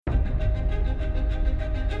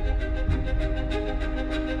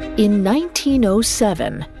In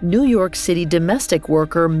 1907, New York City domestic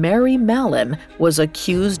worker Mary Mallon was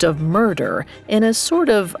accused of murder in a sort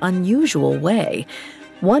of unusual way.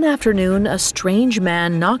 One afternoon, a strange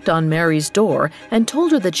man knocked on Mary's door and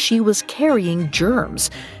told her that she was carrying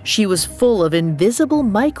germs. She was full of invisible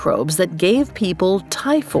microbes that gave people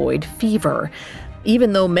typhoid fever.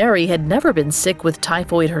 Even though Mary had never been sick with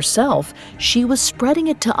typhoid herself, she was spreading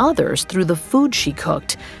it to others through the food she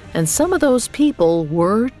cooked, and some of those people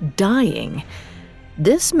were dying.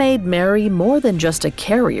 This made Mary more than just a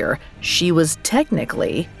carrier. She was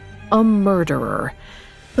technically a murderer.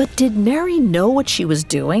 But did Mary know what she was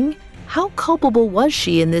doing? How culpable was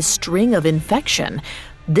she in this string of infection?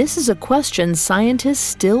 This is a question scientists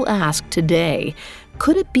still ask today.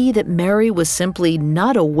 Could it be that Mary was simply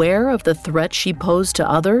not aware of the threat she posed to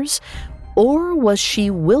others? Or was she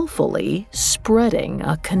willfully spreading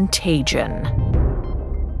a contagion?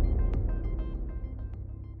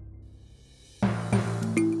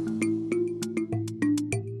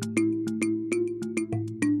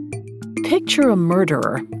 Picture a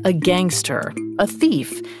murderer, a gangster, a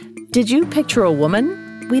thief. Did you picture a woman?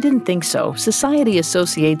 We didn't think so. Society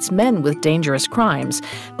associates men with dangerous crimes.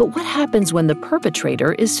 But what happens when the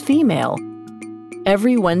perpetrator is female?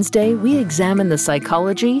 Every Wednesday, we examine the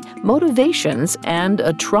psychology, motivations, and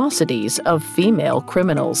atrocities of female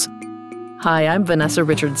criminals. Hi, I'm Vanessa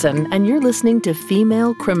Richardson, and you're listening to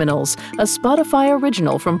Female Criminals, a Spotify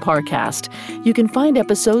original from Parcast. You can find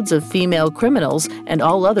episodes of Female Criminals and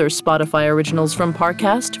all other Spotify originals from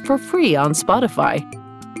Parcast for free on Spotify.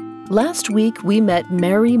 Last week, we met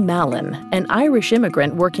Mary Mallon, an Irish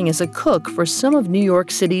immigrant working as a cook for some of New York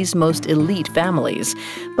City's most elite families.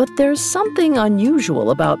 But there's something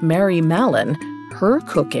unusual about Mary Mallon. Her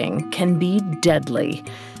cooking can be deadly.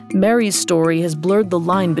 Mary's story has blurred the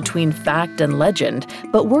line between fact and legend,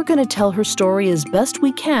 but we're going to tell her story as best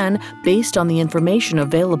we can based on the information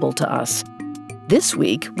available to us. This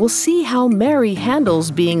week, we'll see how Mary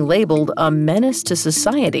handles being labeled a menace to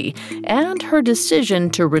society and her decision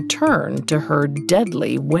to return to her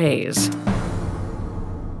deadly ways.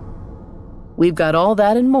 We've got all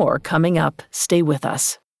that and more coming up. Stay with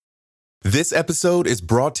us. This episode is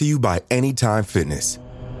brought to you by Anytime Fitness.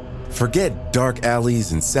 Forget dark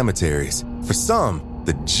alleys and cemeteries. For some,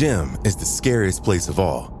 the gym is the scariest place of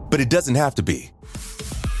all, but it doesn't have to be.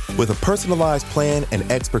 With a personalized plan and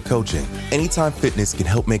expert coaching, Anytime Fitness can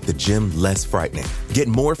help make the gym less frightening. Get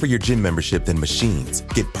more for your gym membership than machines.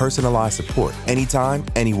 Get personalized support anytime,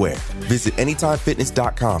 anywhere. Visit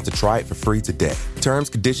AnytimeFitness.com to try it for free today. Terms,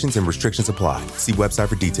 conditions, and restrictions apply. See website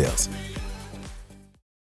for details.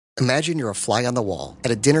 Imagine you're a fly on the wall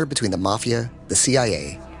at a dinner between the Mafia, the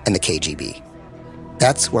CIA, and the KGB.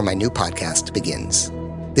 That's where my new podcast begins.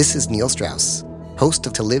 This is Neil Strauss, host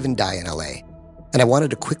of To Live and Die in LA. And I wanted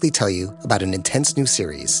to quickly tell you about an intense new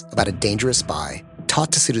series about a dangerous spy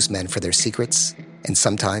taught to seduce men for their secrets and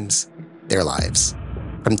sometimes their lives.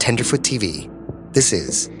 From Tenderfoot TV, this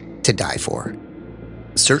is To Die For.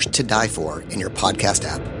 Search To Die For in your podcast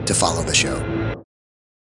app to follow the show.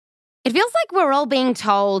 It feels like we're all being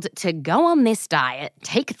told to go on this diet,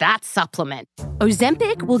 take that supplement.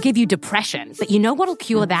 Ozempic will give you depression, but you know what'll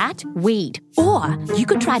cure that? Weed. Or you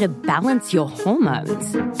could try to balance your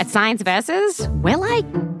hormones. At Science Versus, we're like,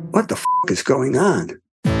 what the is going on?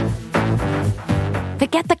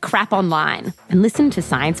 Forget the crap online and listen to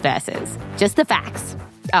Science Versus. Just the facts.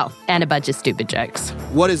 Oh, and a bunch of stupid jokes.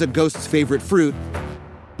 What is a ghost's favorite fruit?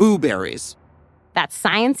 Blueberries. That's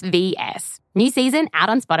Science VS. New season out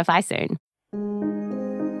on Spotify soon.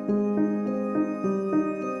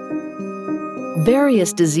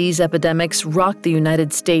 Various disease epidemics rocked the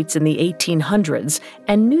United States in the 1800s,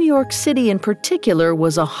 and New York City in particular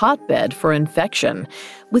was a hotbed for infection.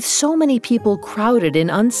 With so many people crowded in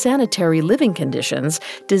unsanitary living conditions,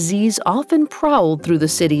 disease often prowled through the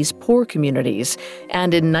city's poor communities.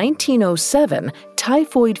 And in 1907,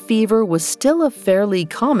 typhoid fever was still a fairly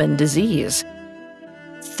common disease.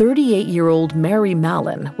 38-year-old Mary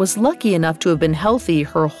Mallon was lucky enough to have been healthy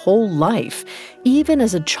her whole life. Even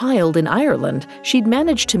as a child in Ireland, she'd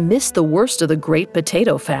managed to miss the worst of the Great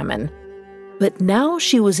Potato Famine. But now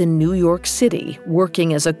she was in New York City,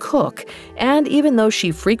 working as a cook, and even though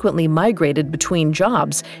she frequently migrated between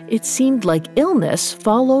jobs, it seemed like illness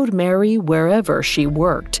followed Mary wherever she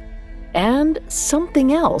worked. And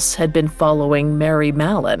something else had been following Mary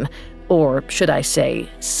Mallon, or should I say,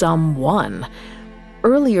 someone.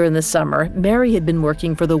 Earlier in the summer, Mary had been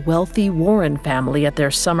working for the wealthy Warren family at their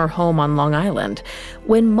summer home on Long Island.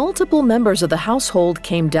 When multiple members of the household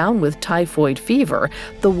came down with typhoid fever,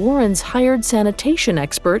 the Warrens hired sanitation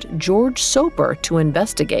expert George Soper to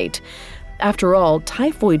investigate. After all,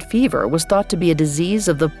 typhoid fever was thought to be a disease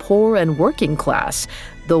of the poor and working class.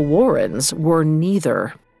 The Warrens were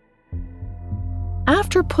neither.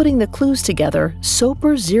 After putting the clues together,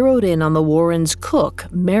 Soper zeroed in on the Warrens' cook,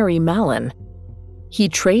 Mary Mallon. He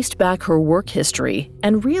traced back her work history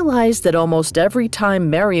and realized that almost every time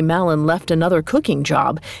Mary Mallon left another cooking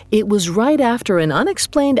job, it was right after an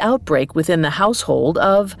unexplained outbreak within the household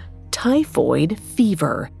of typhoid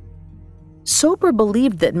fever. Soper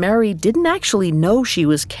believed that Mary didn't actually know she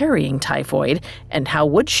was carrying typhoid, and how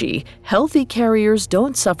would she? Healthy carriers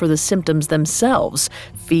don't suffer the symptoms themselves: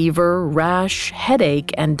 fever, rash,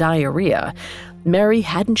 headache, and diarrhea. Mary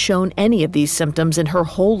hadn't shown any of these symptoms in her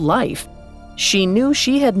whole life. She knew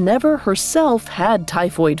she had never herself had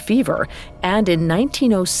typhoid fever, and in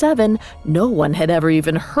 1907, no one had ever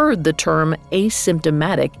even heard the term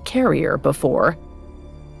asymptomatic carrier before.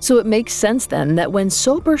 So it makes sense then that when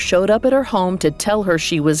Soper showed up at her home to tell her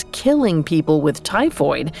she was killing people with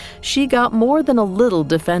typhoid, she got more than a little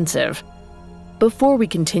defensive. Before we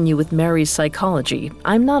continue with Mary's psychology,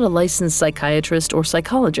 I'm not a licensed psychiatrist or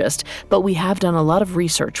psychologist, but we have done a lot of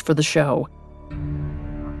research for the show.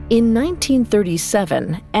 In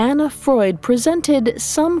 1937, Anna Freud presented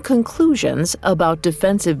some conclusions about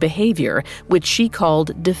defensive behavior, which she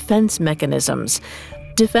called defense mechanisms.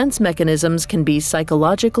 Defense mechanisms can be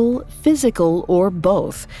psychological, physical, or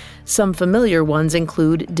both. Some familiar ones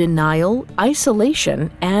include denial,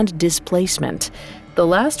 isolation, and displacement. The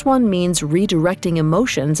last one means redirecting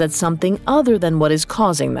emotions at something other than what is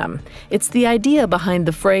causing them. It's the idea behind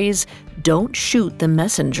the phrase, "don't shoot the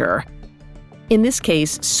messenger." In this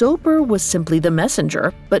case, Soper was simply the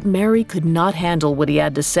messenger, but Mary could not handle what he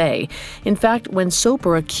had to say. In fact, when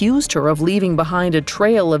Soper accused her of leaving behind a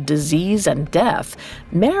trail of disease and death,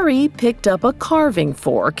 Mary picked up a carving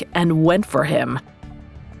fork and went for him.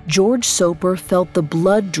 George Soper felt the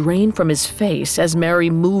blood drain from his face as Mary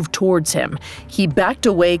moved towards him. He backed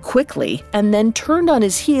away quickly and then turned on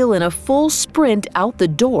his heel in a full sprint out the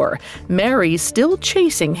door, Mary still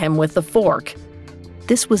chasing him with the fork.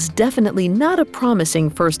 This was definitely not a promising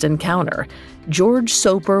first encounter. George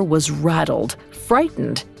Soper was rattled,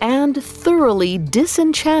 frightened, and thoroughly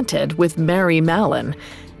disenchanted with Mary Mallon.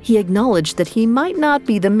 He acknowledged that he might not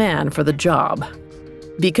be the man for the job.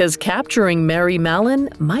 Because capturing Mary Mallon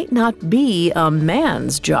might not be a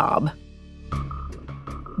man's job.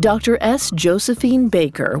 Dr. S. Josephine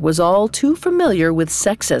Baker was all too familiar with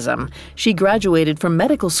sexism. She graduated from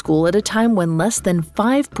medical school at a time when less than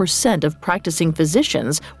 5% of practicing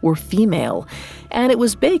physicians were female. And it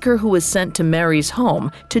was Baker who was sent to Mary's home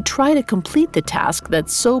to try to complete the task that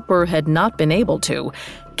Soper had not been able to: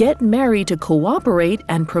 get Mary to cooperate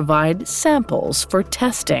and provide samples for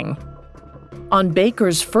testing. On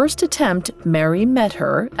Baker's first attempt, Mary met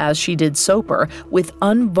her, as she did Soper, with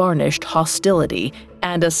unvarnished hostility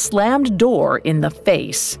and a slammed door in the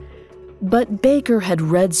face. But Baker had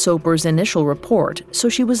read Soper's initial report, so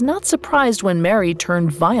she was not surprised when Mary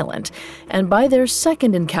turned violent, and by their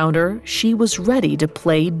second encounter, she was ready to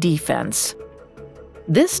play defense.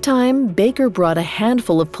 This time, Baker brought a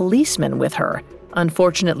handful of policemen with her.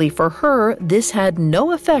 Unfortunately for her, this had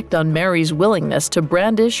no effect on Mary's willingness to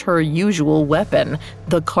brandish her usual weapon,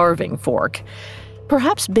 the carving fork.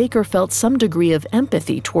 Perhaps Baker felt some degree of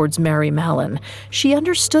empathy towards Mary Mallon. She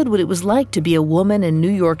understood what it was like to be a woman in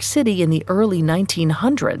New York City in the early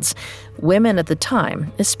 1900s. Women at the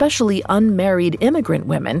time, especially unmarried immigrant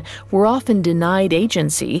women, were often denied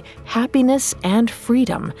agency, happiness, and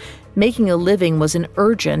freedom. Making a living was an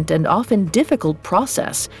urgent and often difficult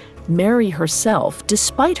process. Mary herself,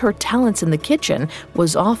 despite her talents in the kitchen,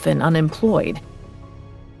 was often unemployed.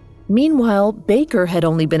 Meanwhile, Baker had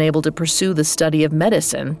only been able to pursue the study of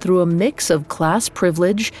medicine through a mix of class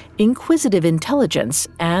privilege, inquisitive intelligence,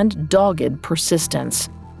 and dogged persistence.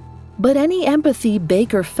 But any empathy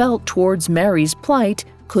Baker felt towards Mary's plight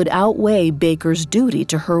could outweigh Baker's duty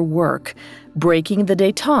to her work. Breaking the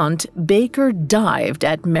détente, Baker dived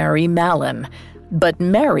at Mary Mallon. But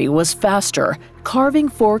Mary was faster. Carving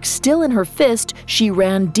fork still in her fist, she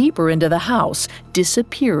ran deeper into the house,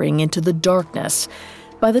 disappearing into the darkness.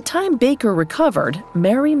 By the time Baker recovered,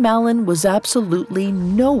 Mary Mallon was absolutely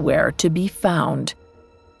nowhere to be found.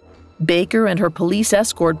 Baker and her police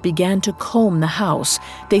escort began to comb the house.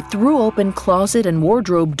 They threw open closet and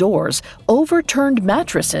wardrobe doors, overturned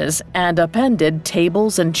mattresses, and upended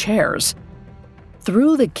tables and chairs.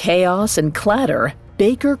 Through the chaos and clatter,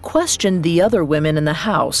 Baker questioned the other women in the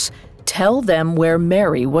house. Tell them where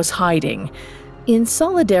Mary was hiding. In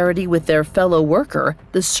solidarity with their fellow worker,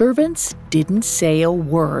 the servants didn't say a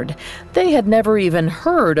word. They had never even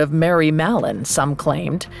heard of Mary Mallon, some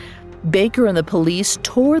claimed. Baker and the police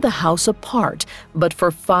tore the house apart, but for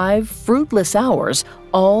 5 fruitless hours,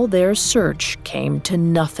 all their search came to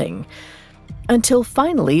nothing. Until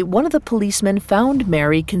finally, one of the policemen found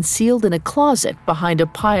Mary concealed in a closet behind a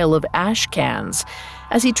pile of ash cans.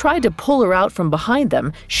 As he tried to pull her out from behind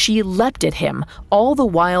them, she leapt at him, all the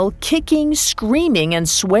while kicking, screaming, and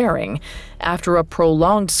swearing. After a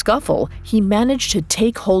prolonged scuffle, he managed to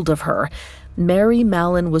take hold of her. Mary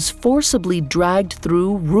Mallon was forcibly dragged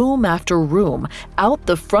through room after room, out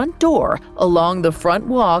the front door, along the front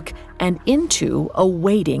walk, and into a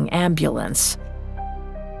waiting ambulance.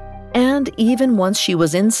 And even once she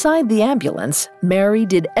was inside the ambulance, Mary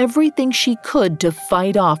did everything she could to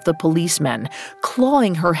fight off the policemen,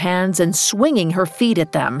 clawing her hands and swinging her feet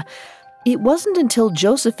at them. It wasn't until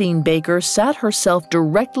Josephine Baker sat herself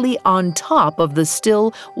directly on top of the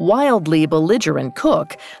still wildly belligerent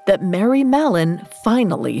cook that Mary Mallon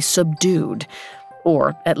finally subdued.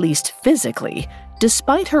 Or at least physically.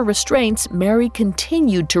 Despite her restraints, Mary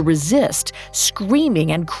continued to resist,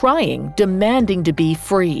 screaming and crying, demanding to be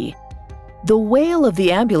free. The wail of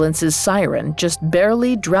the ambulance's siren just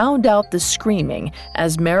barely drowned out the screaming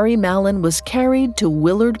as Mary Mallon was carried to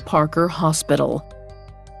Willard Parker Hospital.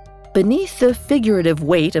 Beneath the figurative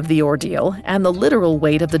weight of the ordeal and the literal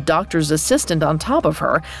weight of the doctor's assistant on top of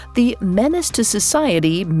her, the menace to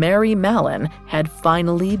society, Mary Mallon, had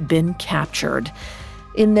finally been captured.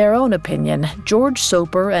 In their own opinion, George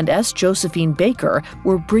Soper and S. Josephine Baker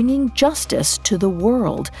were bringing justice to the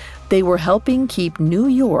world. They were helping keep New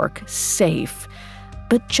York safe.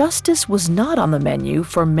 But justice was not on the menu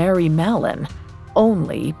for Mary Mallon,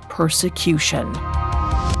 only persecution.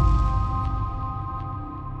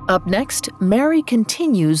 Up next, Mary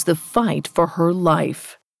continues the fight for her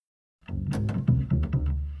life.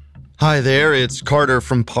 Hi there, it's Carter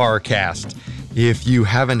from Parcast. If you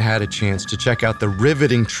haven't had a chance to check out the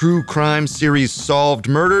riveting true crime series Solved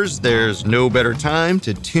Murders, there's no better time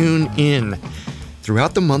to tune in.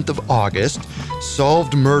 Throughout the month of August,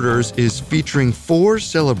 Solved Murders is featuring 4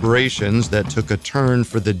 celebrations that took a turn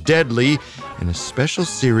for the deadly in a special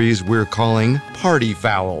series we're calling Party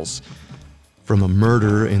Fouls. From a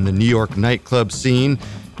murder in the New York nightclub scene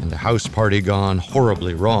and a house party gone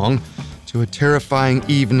horribly wrong, to a terrifying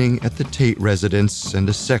evening at the Tate residence and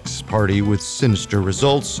a sex party with sinister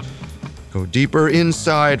results, go deeper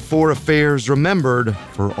inside 4 affairs remembered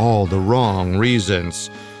for all the wrong reasons.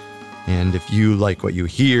 And if you like what you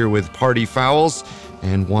hear with Party Fouls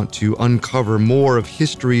and want to uncover more of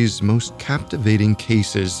history's most captivating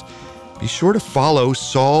cases, be sure to follow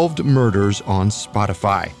Solved Murders on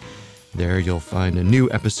Spotify. There you'll find a new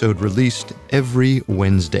episode released every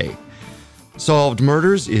Wednesday. Solved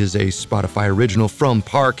Murders is a Spotify original from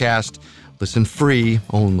Parcast. Listen free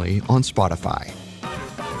only on Spotify.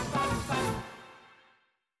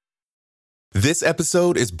 This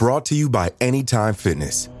episode is brought to you by Anytime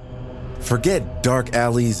Fitness. Forget dark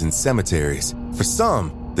alleys and cemeteries. For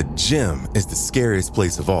some, the gym is the scariest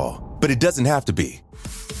place of all. But it doesn't have to be.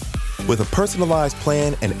 With a personalized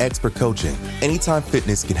plan and expert coaching, Anytime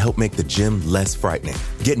Fitness can help make the gym less frightening.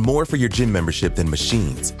 Get more for your gym membership than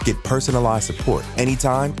machines. Get personalized support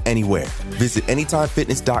anytime, anywhere. Visit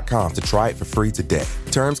AnytimeFitness.com to try it for free today.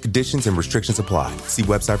 Terms, conditions, and restrictions apply. See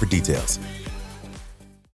website for details.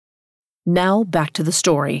 Now back to the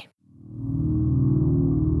story.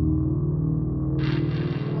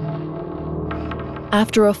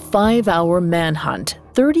 After a 5-hour manhunt,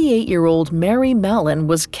 38-year-old Mary Mallon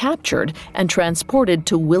was captured and transported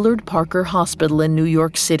to Willard Parker Hospital in New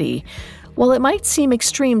York City. While it might seem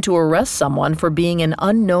extreme to arrest someone for being an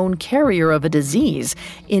unknown carrier of a disease,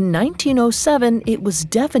 in 1907 it was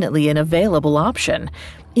definitely an available option.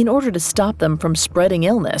 In order to stop them from spreading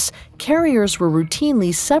illness, carriers were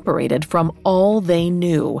routinely separated from all they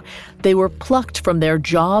knew. They were plucked from their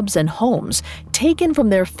jobs and homes, taken from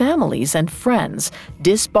their families and friends,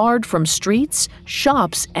 disbarred from streets,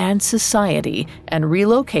 shops, and society, and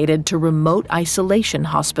relocated to remote isolation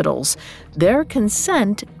hospitals. Their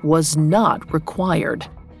consent was not required.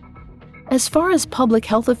 As far as public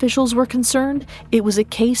health officials were concerned, it was a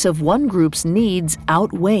case of one group's needs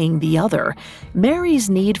outweighing the other. Mary's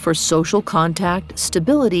need for social contact,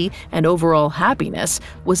 stability, and overall happiness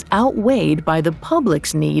was outweighed by the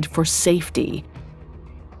public's need for safety.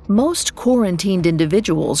 Most quarantined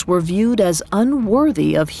individuals were viewed as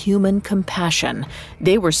unworthy of human compassion.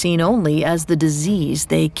 They were seen only as the disease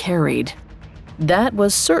they carried. That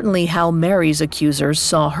was certainly how Mary's accusers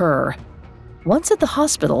saw her. Once at the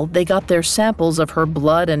hospital, they got their samples of her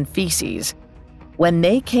blood and feces. When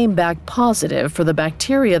they came back positive for the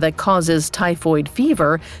bacteria that causes typhoid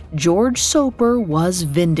fever, George Soper was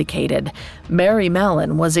vindicated. Mary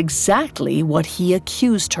Mallon was exactly what he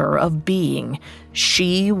accused her of being.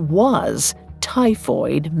 She was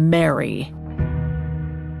Typhoid Mary.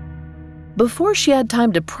 Before she had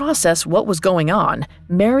time to process what was going on,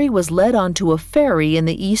 Mary was led onto a ferry in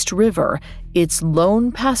the East River, its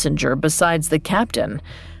lone passenger besides the captain.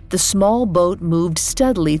 The small boat moved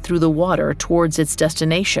steadily through the water towards its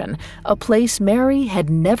destination, a place Mary had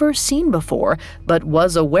never seen before but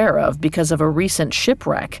was aware of because of a recent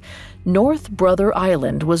shipwreck. North Brother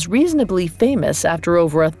Island was reasonably famous after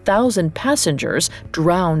over 1,000 passengers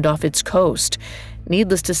drowned off its coast.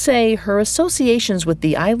 Needless to say, her associations with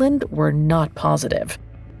the island were not positive.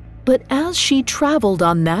 But as she traveled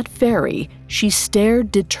on that ferry, she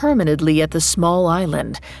stared determinedly at the small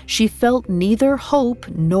island. She felt neither hope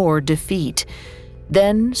nor defeat.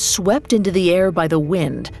 Then, swept into the air by the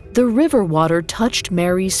wind, the river water touched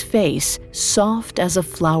Mary's face, soft as a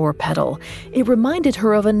flower petal. It reminded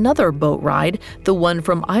her of another boat ride, the one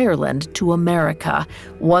from Ireland to America,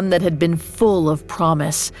 one that had been full of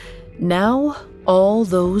promise. Now, all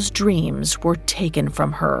those dreams were taken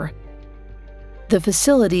from her. The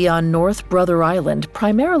facility on North Brother Island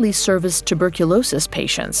primarily serviced tuberculosis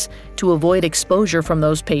patients. To avoid exposure from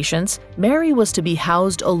those patients, Mary was to be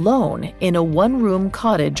housed alone in a one-room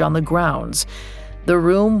cottage on the grounds. The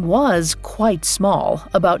room was quite small,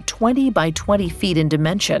 about 20 by 20 feet in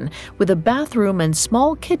dimension, with a bathroom and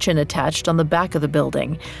small kitchen attached on the back of the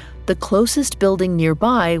building. The closest building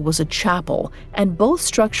nearby was a chapel, and both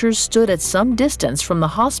structures stood at some distance from the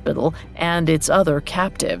hospital and its other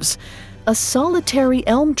captives. A solitary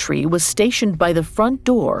elm tree was stationed by the front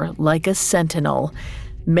door like a sentinel.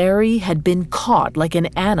 Mary had been caught like an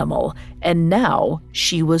animal, and now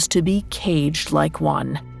she was to be caged like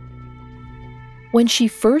one. When she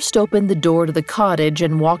first opened the door to the cottage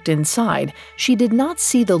and walked inside, she did not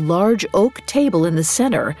see the large oak table in the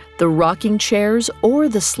center, the rocking chairs, or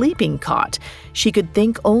the sleeping cot. She could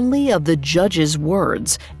think only of the judge's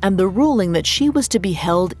words and the ruling that she was to be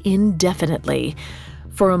held indefinitely.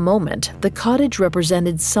 For a moment, the cottage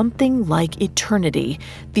represented something like eternity.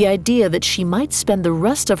 The idea that she might spend the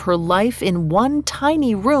rest of her life in one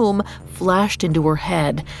tiny room flashed into her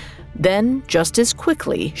head. Then, just as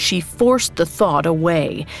quickly, she forced the thought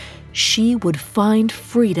away. She would find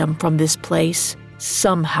freedom from this place,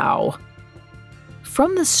 somehow.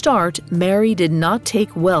 From the start, Mary did not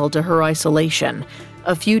take well to her isolation.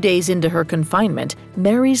 A few days into her confinement,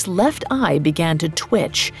 Mary's left eye began to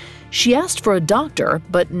twitch. She asked for a doctor,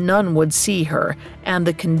 but none would see her, and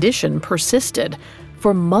the condition persisted.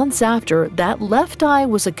 For months after, that left eye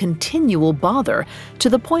was a continual bother, to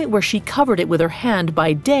the point where she covered it with her hand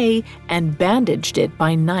by day and bandaged it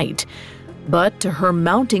by night. But to her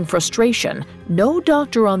mounting frustration, no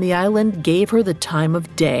doctor on the island gave her the time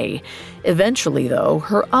of day. Eventually, though,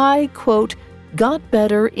 her eye, quote, got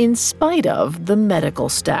better in spite of the medical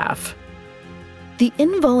staff. The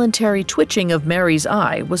involuntary twitching of Mary's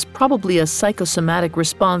eye was probably a psychosomatic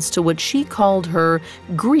response to what she called her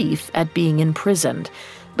grief at being imprisoned,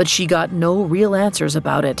 but she got no real answers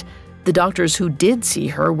about it. The doctors who did see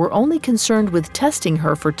her were only concerned with testing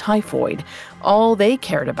her for typhoid. All they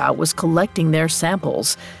cared about was collecting their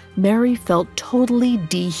samples. Mary felt totally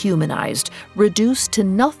dehumanized, reduced to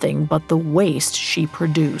nothing but the waste she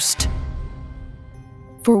produced.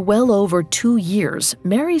 For well over 2 years,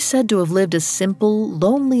 Mary said to have lived a simple,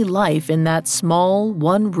 lonely life in that small,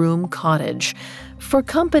 one-room cottage. For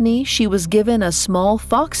company, she was given a small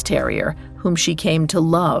fox terrier, whom she came to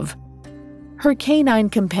love. Her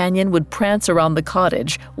canine companion would prance around the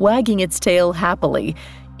cottage, wagging its tail happily.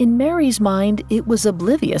 In Mary's mind, it was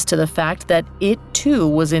oblivious to the fact that it, too,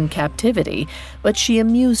 was in captivity, but she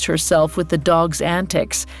amused herself with the dog's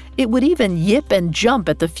antics. It would even yip and jump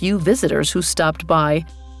at the few visitors who stopped by.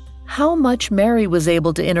 How much Mary was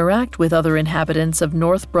able to interact with other inhabitants of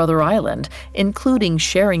North Brother Island, including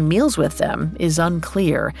sharing meals with them, is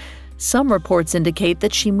unclear. Some reports indicate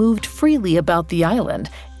that she moved freely about the island,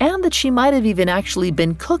 and that she might have even actually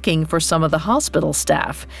been cooking for some of the hospital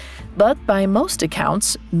staff. But by most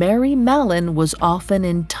accounts, Mary Mallon was often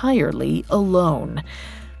entirely alone.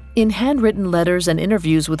 In handwritten letters and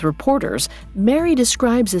interviews with reporters, Mary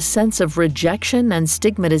describes a sense of rejection and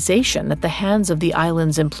stigmatization at the hands of the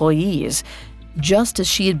island's employees. Just as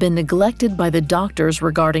she had been neglected by the doctors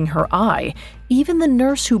regarding her eye, even the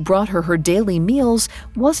nurse who brought her daily meals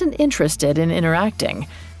wasn't interested in interacting.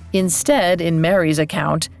 Instead, in Mary's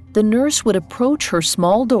account, the nurse would approach her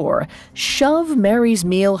small door, shove Mary's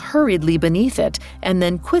meal hurriedly beneath it, and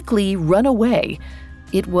then quickly run away.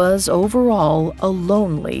 It was overall a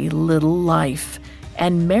lonely little life,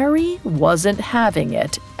 and Mary wasn't having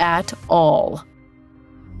it at all.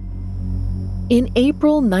 In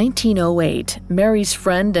April 1908, Mary's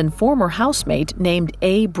friend and former housemate named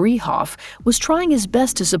A. Brehoff was trying his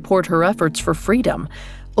best to support her efforts for freedom.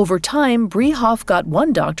 Over time, Brehoff got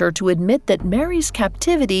one doctor to admit that Mary's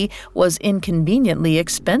captivity was inconveniently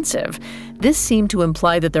expensive. This seemed to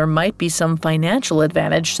imply that there might be some financial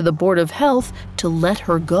advantage to the Board of Health to let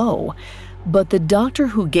her go. But the doctor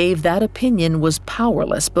who gave that opinion was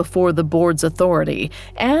powerless before the board's authority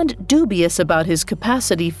and dubious about his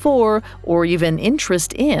capacity for, or even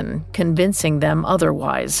interest in, convincing them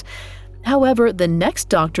otherwise. However, the next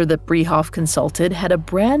doctor that Brehoff consulted had a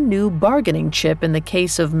brand new bargaining chip in the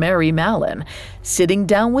case of Mary Mallon. Sitting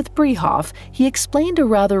down with Brehoff, he explained a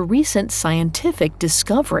rather recent scientific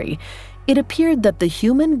discovery. It appeared that the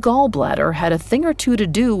human gallbladder had a thing or two to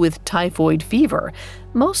do with typhoid fever.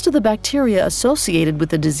 Most of the bacteria associated with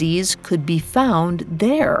the disease could be found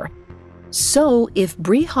there. So, if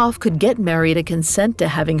Brehoff could get Mary to consent to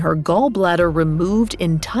having her gallbladder removed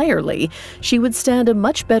entirely, she would stand a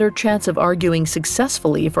much better chance of arguing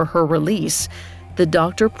successfully for her release. The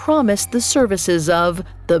doctor promised the services of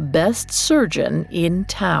the best surgeon in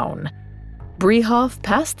town. Brehoff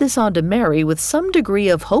passed this on to Mary with some degree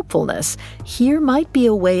of hopefulness. Here might be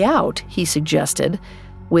a way out, he suggested.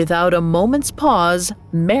 Without a moment's pause,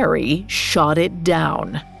 Mary shot it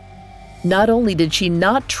down. Not only did she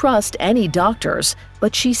not trust any doctors,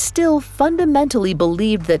 but she still fundamentally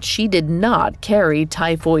believed that she did not carry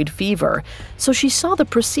typhoid fever, so she saw the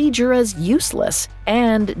procedure as useless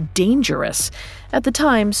and dangerous. At the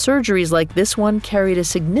time, surgeries like this one carried a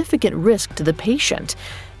significant risk to the patient.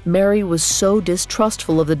 Mary was so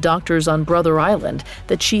distrustful of the doctors on Brother Island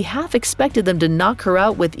that she half expected them to knock her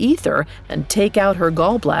out with ether and take out her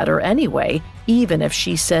gallbladder anyway, even if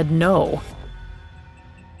she said no.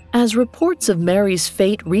 As reports of Mary's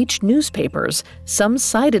fate reached newspapers, some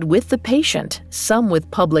sided with the patient, some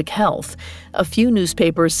with public health. A few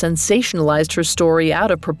newspapers sensationalized her story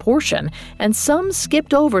out of proportion, and some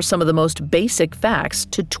skipped over some of the most basic facts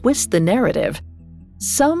to twist the narrative.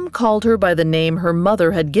 Some called her by the name her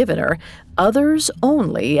mother had given her, others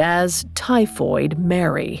only as Typhoid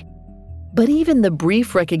Mary. But even the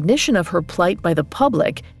brief recognition of her plight by the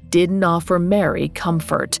public didn't offer Mary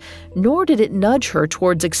comfort, nor did it nudge her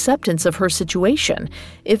towards acceptance of her situation.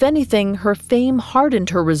 If anything, her fame hardened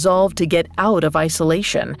her resolve to get out of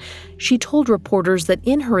isolation. She told reporters that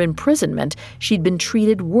in her imprisonment, she'd been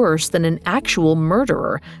treated worse than an actual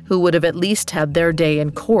murderer who would have at least had their day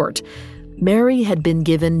in court. Mary had been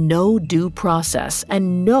given no due process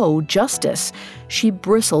and no justice. She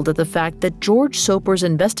bristled at the fact that George Soper's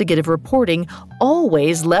investigative reporting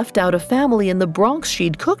always left out a family in the Bronx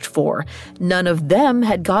she'd cooked for. None of them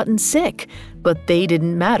had gotten sick, but they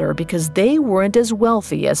didn't matter because they weren't as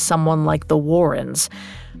wealthy as someone like the Warrens.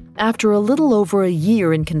 After a little over a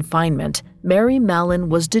year in confinement, Mary Mallon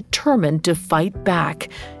was determined to fight back.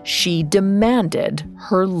 She demanded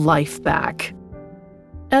her life back.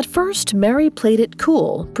 At first, Mary played it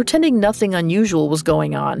cool, pretending nothing unusual was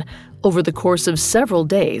going on. Over the course of several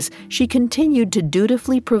days, she continued to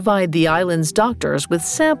dutifully provide the island's doctors with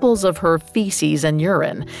samples of her feces and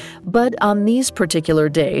urine. But on these particular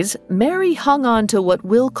days, Mary hung on to what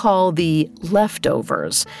we'll call the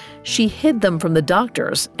leftovers. She hid them from the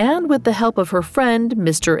doctors, and with the help of her friend,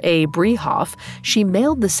 Mr. A. Brehoff, she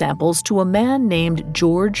mailed the samples to a man named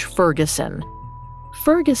George Ferguson.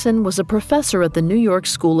 Ferguson was a professor at the New York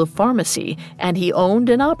School of Pharmacy, and he owned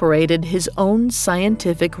and operated his own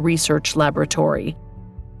scientific research laboratory.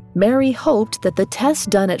 Mary hoped that the tests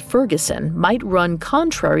done at Ferguson might run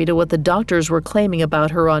contrary to what the doctors were claiming about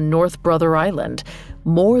her on North Brother Island.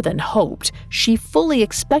 More than hoped, she fully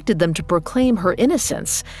expected them to proclaim her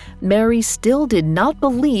innocence. Mary still did not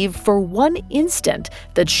believe for one instant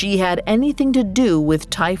that she had anything to do with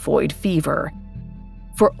typhoid fever.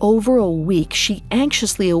 For over a week, she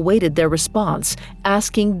anxiously awaited their response,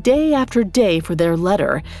 asking day after day for their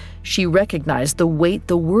letter. She recognized the weight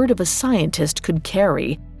the word of a scientist could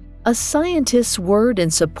carry. A scientist's word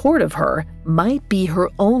in support of her might be her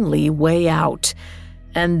only way out.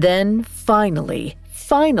 And then, finally,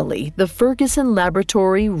 the Ferguson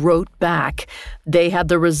laboratory wrote back. They had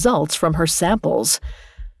the results from her samples.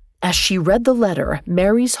 As she read the letter,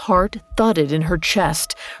 Mary's heart thudded in her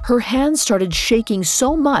chest. Her hands started shaking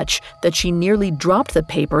so much that she nearly dropped the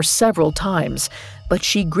paper several times, but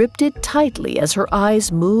she gripped it tightly as her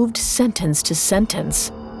eyes moved sentence to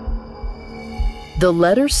sentence. The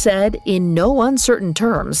letter said, in no uncertain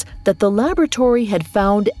terms, that the laboratory had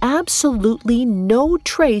found absolutely no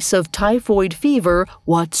trace of typhoid fever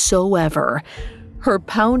whatsoever. Her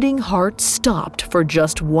pounding heart stopped for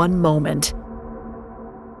just one moment.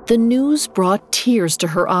 The news brought tears to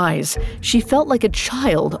her eyes. She felt like a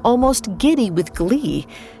child, almost giddy with glee.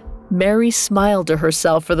 Mary smiled to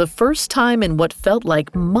herself for the first time in what felt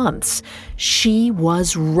like months. She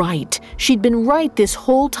was right. She'd been right this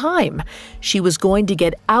whole time. She was going to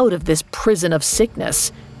get out of this prison of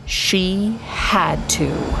sickness. She had to.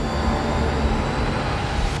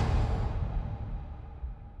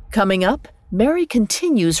 Coming up, Mary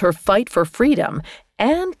continues her fight for freedom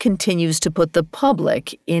and continues to put the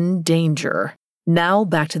public in danger. Now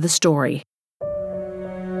back to the story.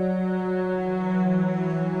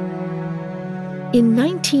 In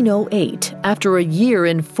 1908, after a year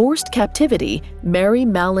in forced captivity, Mary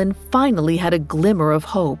Mallon finally had a glimmer of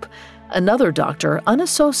hope. Another doctor,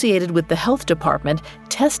 unassociated with the health department,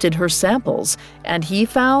 tested her samples, and he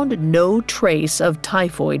found no trace of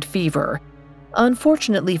typhoid fever.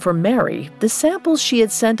 Unfortunately for Mary, the samples she had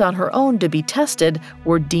sent on her own to be tested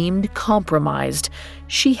were deemed compromised.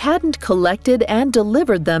 She hadn't collected and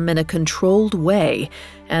delivered them in a controlled way,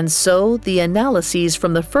 and so the analyses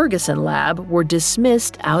from the Ferguson lab were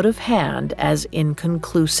dismissed out of hand as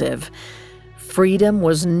inconclusive. Freedom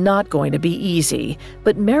was not going to be easy,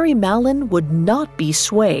 but Mary Mallon would not be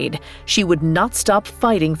swayed. She would not stop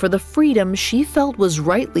fighting for the freedom she felt was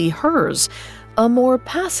rightly hers. A more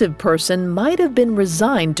passive person might have been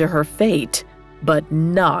resigned to her fate, but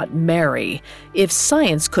not Mary. If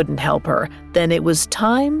science couldn't help her, then it was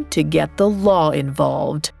time to get the law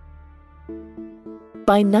involved.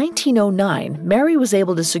 By 1909, Mary was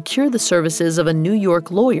able to secure the services of a New York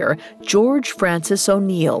lawyer, George Francis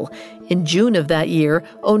O'Neill. In June of that year,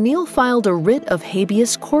 O'Neill filed a writ of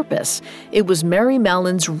habeas corpus. It was Mary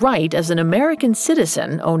Mallon's right as an American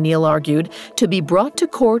citizen, O'Neill argued, to be brought to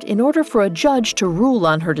court in order for a judge to rule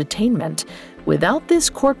on her detainment. Without this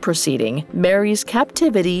court proceeding, Mary's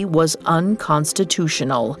captivity was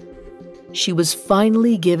unconstitutional. She was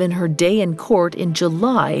finally given her day in court in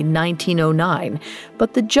July 1909,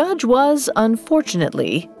 but the judge was,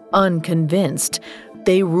 unfortunately, unconvinced.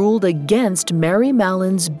 They ruled against Mary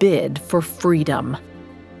Mallon's bid for freedom.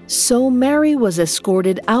 So Mary was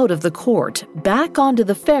escorted out of the court, back onto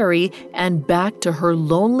the ferry, and back to her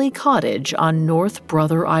lonely cottage on North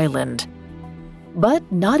Brother Island. But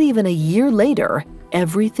not even a year later,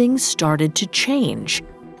 everything started to change.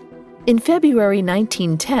 In February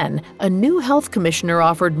 1910, a new health commissioner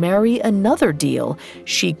offered Mary another deal.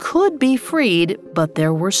 She could be freed, but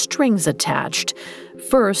there were strings attached.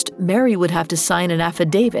 First, Mary would have to sign an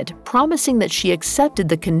affidavit promising that she accepted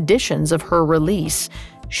the conditions of her release.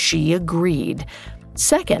 She agreed.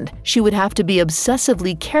 Second, she would have to be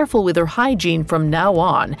obsessively careful with her hygiene from now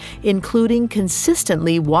on, including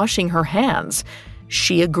consistently washing her hands.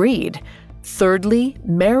 She agreed. Thirdly,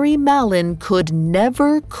 Mary Mallon could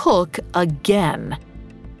never cook again.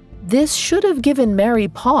 This should have given Mary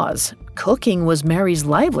pause. Cooking was Mary's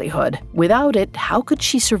livelihood. Without it, how could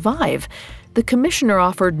she survive? The commissioner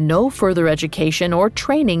offered no further education or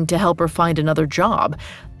training to help her find another job.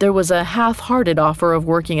 There was a half-hearted offer of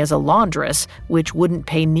working as a laundress, which wouldn't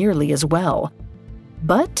pay nearly as well.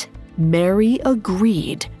 But Mary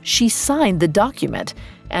agreed. She signed the document,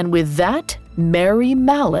 and with that, Mary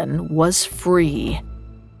Mallon was free.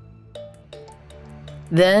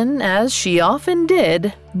 Then, as she often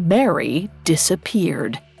did, Mary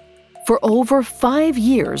disappeared. For over 5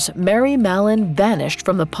 years, Mary Mallon vanished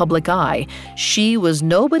from the public eye. She was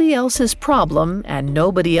nobody else's problem, and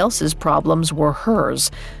nobody else's problems were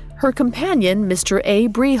hers. Her companion, Mr. A.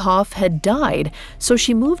 Brehoff, had died, so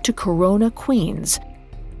she moved to Corona, Queens.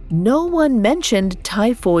 No one mentioned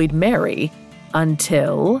Typhoid Mary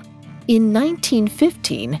until... In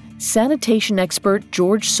 1915, sanitation expert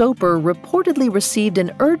George Soper reportedly received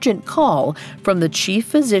an urgent call from the chief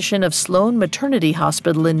physician of Sloan Maternity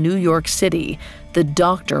Hospital in New York City. The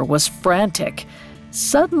doctor was frantic.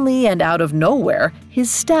 Suddenly and out of nowhere, his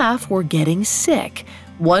staff were getting sick.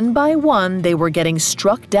 One by one, they were getting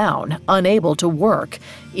struck down, unable to work.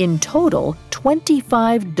 In total,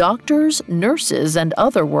 25 doctors, nurses, and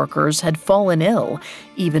other workers had fallen ill.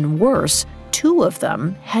 Even worse, 2 of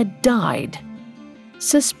them had died.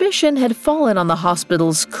 Suspicion had fallen on the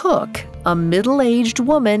hospital's cook, a middle-aged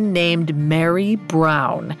woman named Mary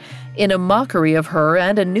Brown. In a mockery of her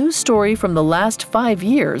and a news story from the last 5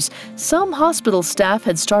 years, some hospital staff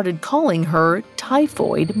had started calling her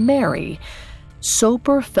Typhoid Mary.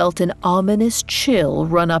 Soper felt an ominous chill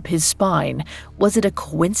run up his spine. Was it a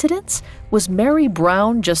coincidence? Was Mary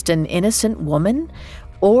Brown just an innocent woman?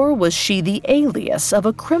 Or was she the alias of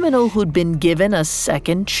a criminal who'd been given a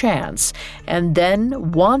second chance and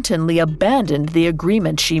then wantonly abandoned the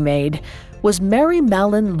agreement she made? Was Mary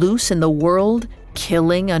Mallon loose in the world,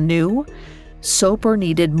 killing anew? Soper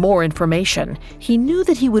needed more information. He knew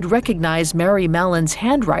that he would recognize Mary Mallon's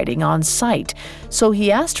handwriting on sight, so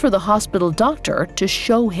he asked for the hospital doctor to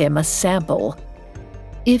show him a sample.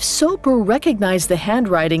 If Soper recognized the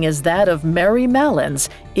handwriting as that of Mary Mallon's,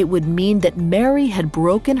 it would mean that Mary had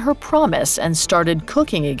broken her promise and started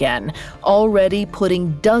cooking again, already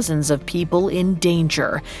putting dozens of people in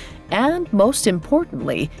danger. And most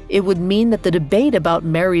importantly, it would mean that the debate about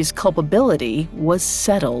Mary's culpability was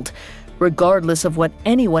settled. Regardless of what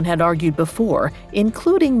anyone had argued before,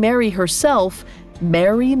 including Mary herself,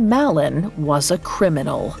 Mary Mallon was a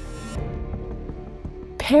criminal.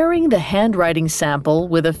 Pairing the handwriting sample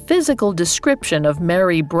with a physical description of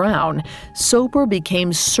Mary Brown, Soper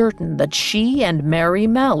became certain that she and Mary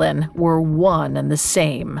Mallon were one and the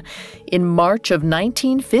same. In March of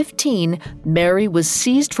 1915, Mary was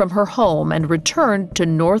seized from her home and returned to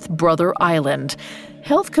North Brother Island.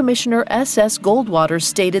 Health Commissioner S.S. Goldwater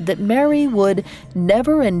stated that Mary would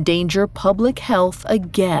never endanger public health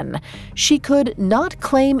again. She could not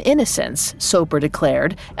claim innocence, Soper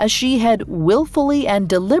declared, as she had willfully and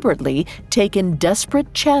deliberately taken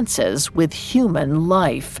desperate chances with human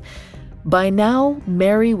life. By now,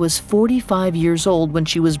 Mary was 45 years old when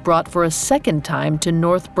she was brought for a second time to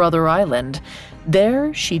North Brother Island.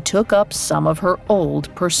 There, she took up some of her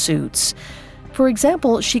old pursuits. For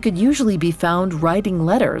example, she could usually be found writing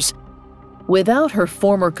letters. Without her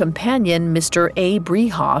former companion, Mr. A.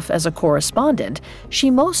 Brehoff, as a correspondent, she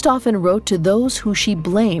most often wrote to those who she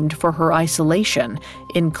blamed for her isolation,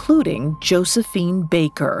 including Josephine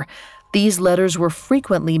Baker. These letters were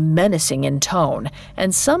frequently menacing in tone,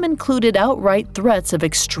 and some included outright threats of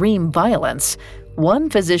extreme violence. One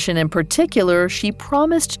physician in particular she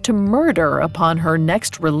promised to murder upon her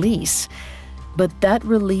next release. But that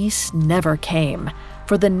release never came.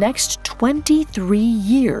 For the next 23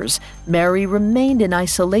 years, Mary remained in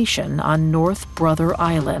isolation on North Brother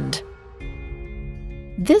Island.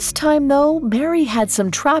 This time, though, Mary had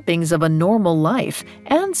some trappings of a normal life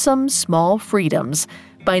and some small freedoms.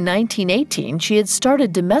 By 1918, she had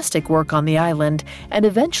started domestic work on the island and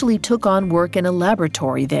eventually took on work in a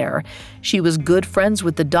laboratory there. She was good friends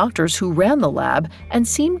with the doctors who ran the lab and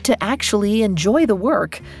seemed to actually enjoy the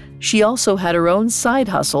work. She also had her own side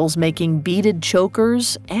hustles making beaded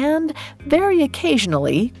chokers and, very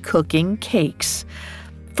occasionally, cooking cakes.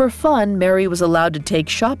 For fun, Mary was allowed to take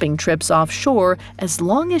shopping trips offshore as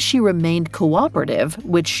long as she remained cooperative,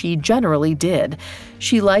 which she generally did.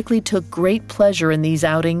 She likely took great pleasure in these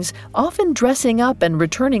outings, often dressing up and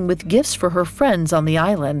returning with gifts for her friends on the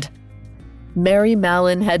island. Mary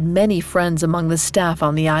Mallon had many friends among the staff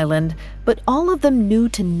on the island, but all of them knew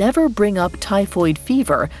to never bring up typhoid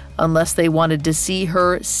fever unless they wanted to see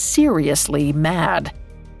her seriously mad.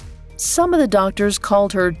 Some of the doctors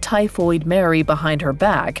called her Typhoid Mary behind her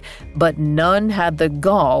back, but none had the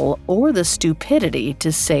gall or the stupidity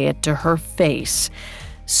to say it to her face.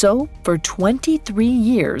 So, for 23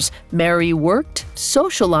 years, Mary worked,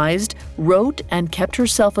 socialized, wrote, and kept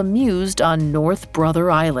herself amused on North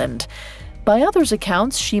Brother Island. By others'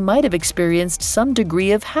 accounts, she might have experienced some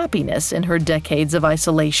degree of happiness in her decades of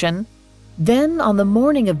isolation. Then, on the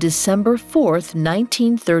morning of December 4th,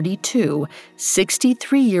 1932,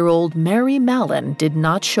 63-year-old Mary Mallon did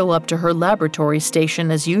not show up to her laboratory station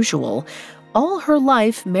as usual. All her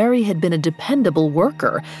life, Mary had been a dependable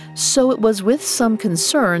worker, so it was with some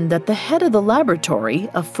concern that the head of the laboratory,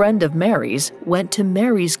 a friend of Mary's, went to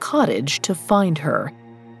Mary's cottage to find her.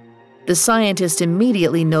 The scientist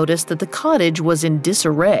immediately noticed that the cottage was in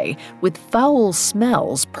disarray, with foul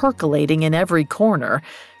smells percolating in every corner.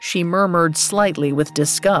 She murmured slightly with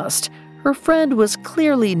disgust. Her friend was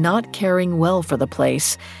clearly not caring well for the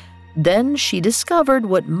place. Then she discovered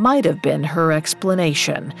what might have been her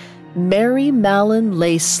explanation. Mary Mallon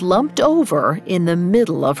lay slumped over in the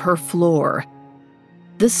middle of her floor.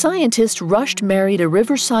 The scientist rushed Mary to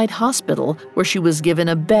Riverside Hospital, where she was given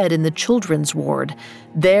a bed in the children's ward.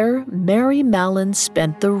 There, Mary Mallon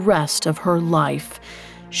spent the rest of her life.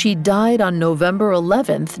 She died on November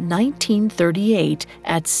 11, 1938,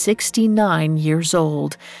 at 69 years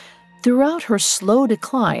old. Throughout her slow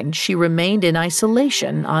decline, she remained in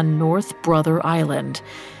isolation on North Brother Island.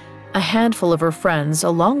 A handful of her friends,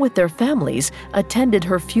 along with their families, attended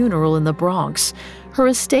her funeral in the Bronx. Her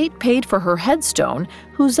estate paid for her headstone,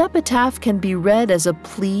 whose epitaph can be read as a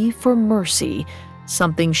plea for mercy,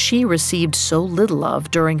 something she received so little of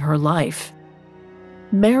during her life.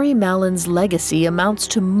 Mary Mallon's legacy amounts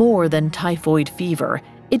to more than typhoid fever.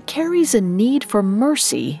 It carries a need for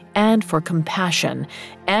mercy and for compassion,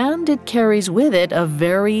 and it carries with it a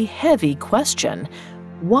very heavy question.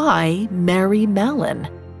 Why Mary Mallon?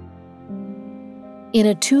 In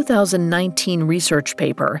a 2019 research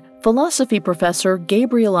paper, philosophy professor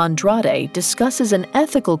Gabriel Andrade discusses an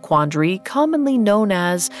ethical quandary commonly known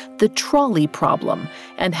as the trolley problem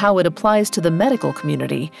and how it applies to the medical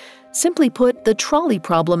community. Simply put, the trolley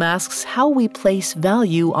problem asks how we place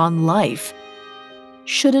value on life.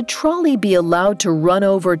 Should a trolley be allowed to run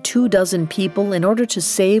over 24 people in order to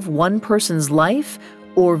save one person's life,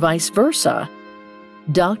 or vice versa?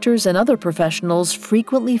 Doctors and other professionals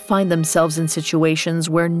frequently find themselves in situations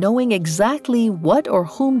where knowing exactly what or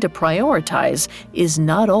whom to prioritize is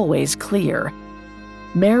not always clear.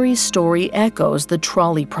 Mary's story echoes the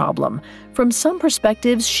trolley problem. From some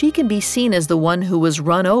perspectives, she can be seen as the one who was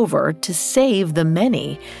run over to save the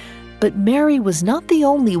many. But Mary was not the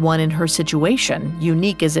only one in her situation,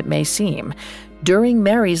 unique as it may seem. During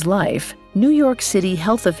Mary's life, New York City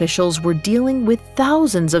health officials were dealing with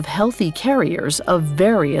thousands of healthy carriers of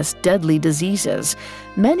various deadly diseases.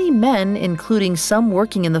 Many men, including some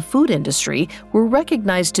working in the food industry, were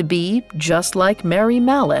recognized to be, just like Mary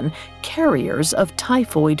Mallon, carriers of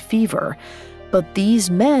typhoid fever. But these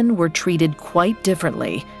men were treated quite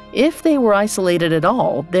differently. If they were isolated at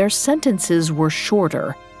all, their sentences were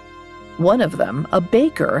shorter. One of them, a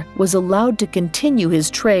baker, was allowed to continue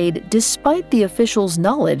his trade despite the officials'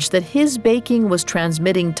 knowledge that his baking was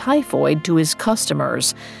transmitting typhoid to his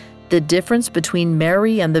customers. The difference between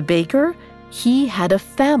Mary and the baker? He had a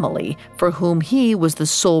family for whom he was the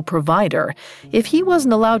sole provider. If he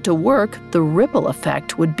wasn't allowed to work, the ripple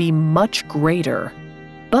effect would be much greater.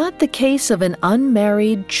 But the case of an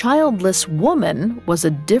unmarried, childless woman was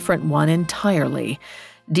a different one entirely.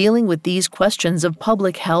 Dealing with these questions of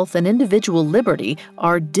public health and individual liberty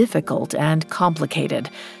are difficult and complicated.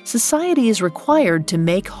 Society is required to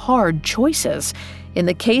make hard choices. In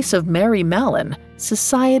the case of Mary Mallon,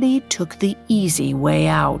 society took the easy way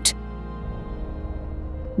out.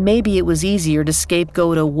 Maybe it was easier to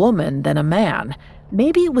scapegoat a woman than a man.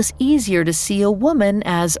 Maybe it was easier to see a woman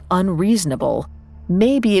as unreasonable.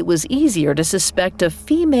 Maybe it was easier to suspect a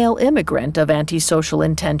female immigrant of antisocial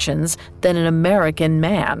intentions than an American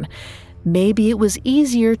man. Maybe it was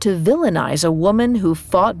easier to villainize a woman who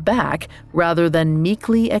fought back rather than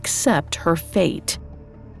meekly accept her fate.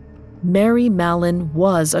 Mary Mallon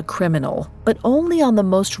was a criminal, but only on the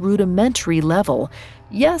most rudimentary level.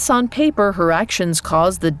 Yes, on paper, her actions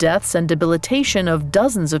caused the deaths and debilitation of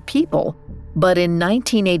dozens of people. But in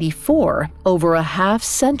 1984, over a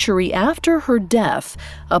half-century after her death,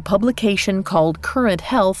 a publication called Current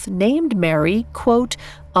Health named Mary, quote,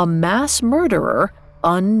 a mass murderer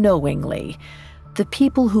unknowingly. The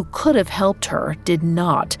people who could have helped her did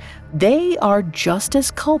not. They are just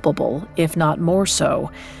as culpable, if not more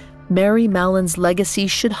so. Mary Mallon's legacy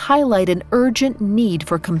should highlight an urgent need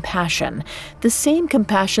for compassion, the same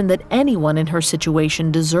compassion that anyone in her situation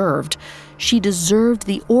deserved. She deserved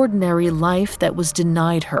the ordinary life that was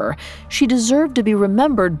denied her. She deserved to be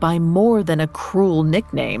remembered by more than a cruel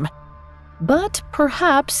nickname. But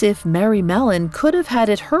perhaps if Mary Mallon could have had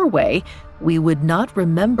it her way, we would not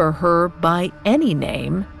remember her by any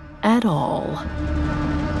name at all.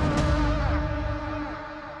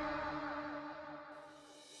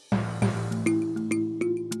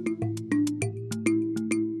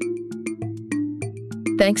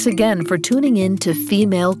 Thanks again for tuning in to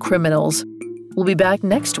Female Criminals. We'll be back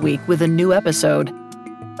next week with a new episode.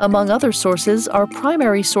 Among other sources, our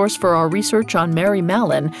primary source for our research on Mary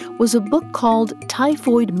Mallon was a book called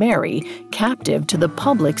Typhoid Mary, Captive to the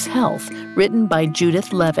Public's Health, written by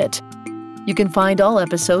Judith Levitt. You can find all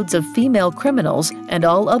episodes of Female Criminals and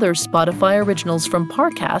all other Spotify originals from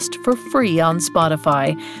Parcast for free on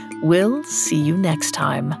Spotify. We'll see you next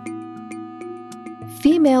time.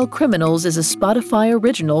 Female Criminals is a Spotify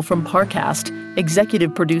original from Parcast.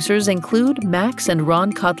 Executive producers include Max and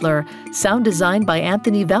Ron Cutler, sound design by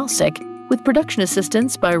Anthony Valsic, with production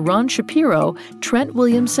assistance by Ron Shapiro, Trent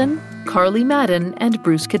Williamson, Carly Madden, and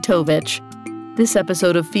Bruce Katovich. This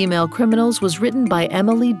episode of Female Criminals was written by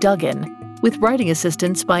Emily Duggan, with writing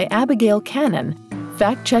assistance by Abigail Cannon,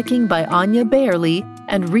 fact-checking by Anya Bayerly,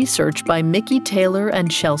 and research by Mickey Taylor and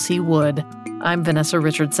Chelsea Wood. I'm Vanessa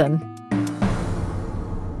Richardson.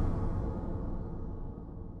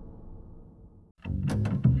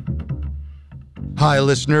 Hi,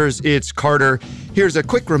 listeners, it's Carter. Here's a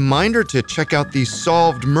quick reminder to check out the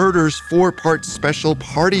Solved Murders 4-part special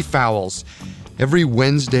Party Fouls. Every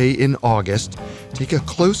Wednesday in August, take a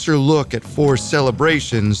closer look at 4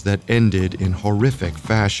 celebrations that ended in horrific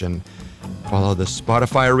fashion. Follow the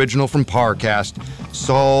Spotify original from Parcast,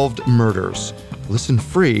 Solved Murders. Listen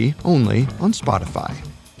free only on Spotify.